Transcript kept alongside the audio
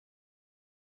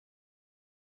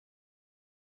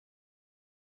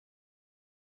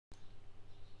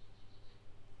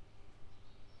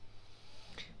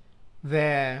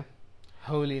Their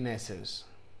Holinesses.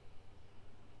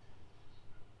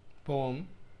 Poem,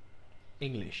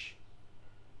 English.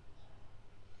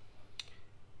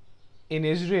 In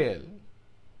Israel,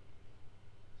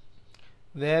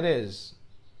 there is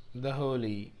the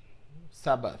holy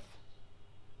Sabbath.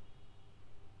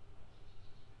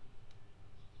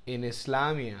 In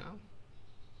Islamia,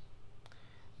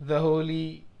 the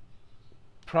holy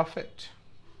Prophet.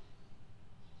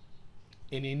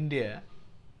 In India,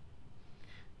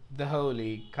 the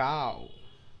holy cow.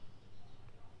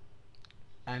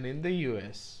 And in the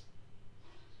US,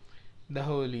 the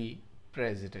holy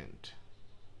president.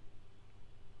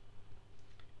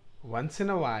 Once in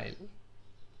a while,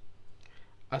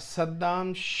 a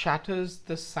Saddam shatters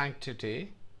the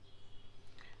sanctity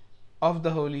of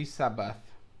the holy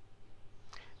Sabbath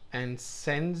and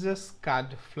sends a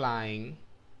scud flying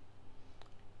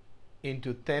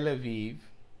into Tel Aviv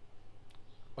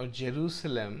or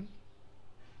Jerusalem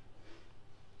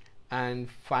and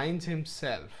finds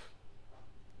himself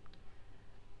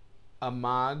a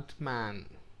marked man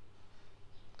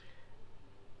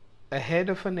ahead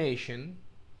of a nation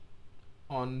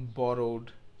on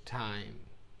borrowed time.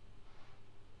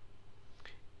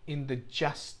 In the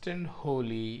just and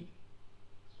holy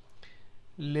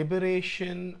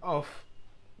liberation of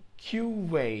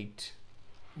Kuwait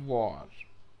war,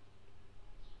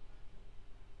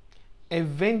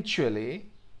 eventually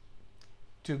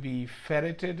to be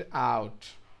ferreted out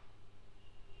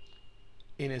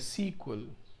in a sequel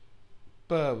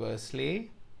perversely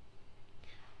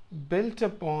built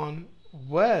upon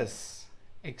worse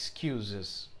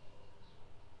excuses.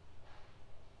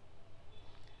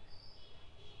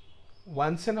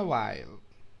 Once in a while,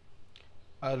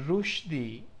 a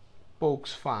Rushdie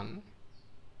pokes fun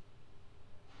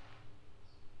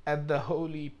at the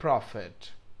holy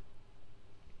prophet,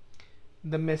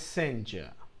 the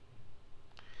messenger,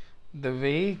 the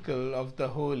vehicle of the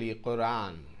holy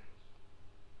Quran,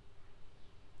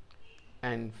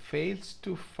 and fails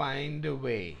to find a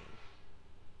way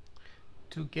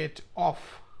to get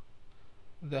off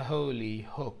the holy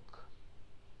hook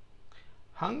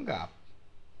hung up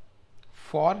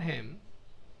for him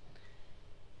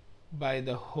by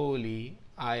the holy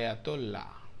Ayatollah,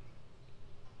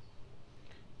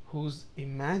 whose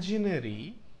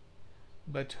imaginary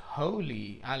but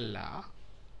holy Allah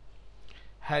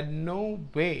had no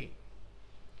way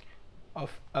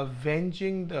of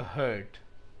avenging the hurt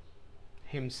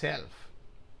himself.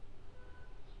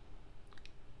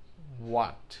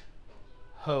 What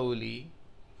holy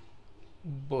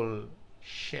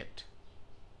bullshit.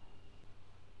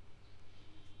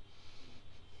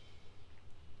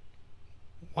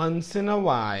 Once in a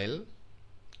while,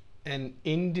 an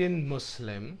Indian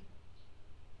Muslim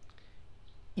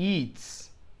eats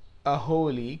a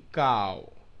holy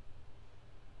cow.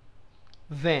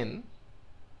 Then,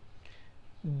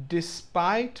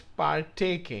 despite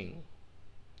partaking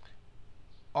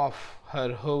of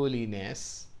her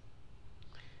holiness,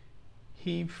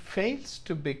 he fails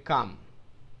to become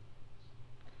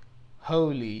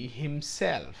holy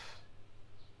himself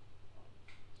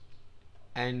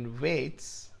and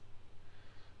waits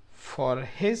for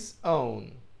his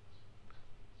own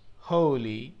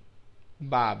holy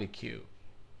barbecue.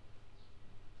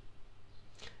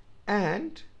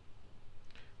 And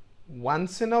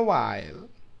once in a while,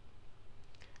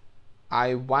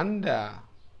 I wonder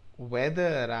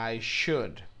whether I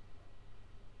should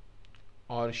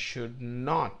or should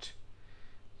not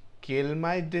kill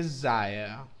my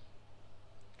desire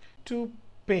to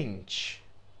pinch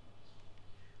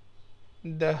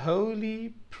the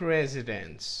holy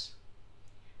president's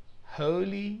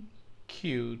holy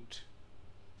cute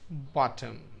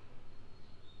bottom.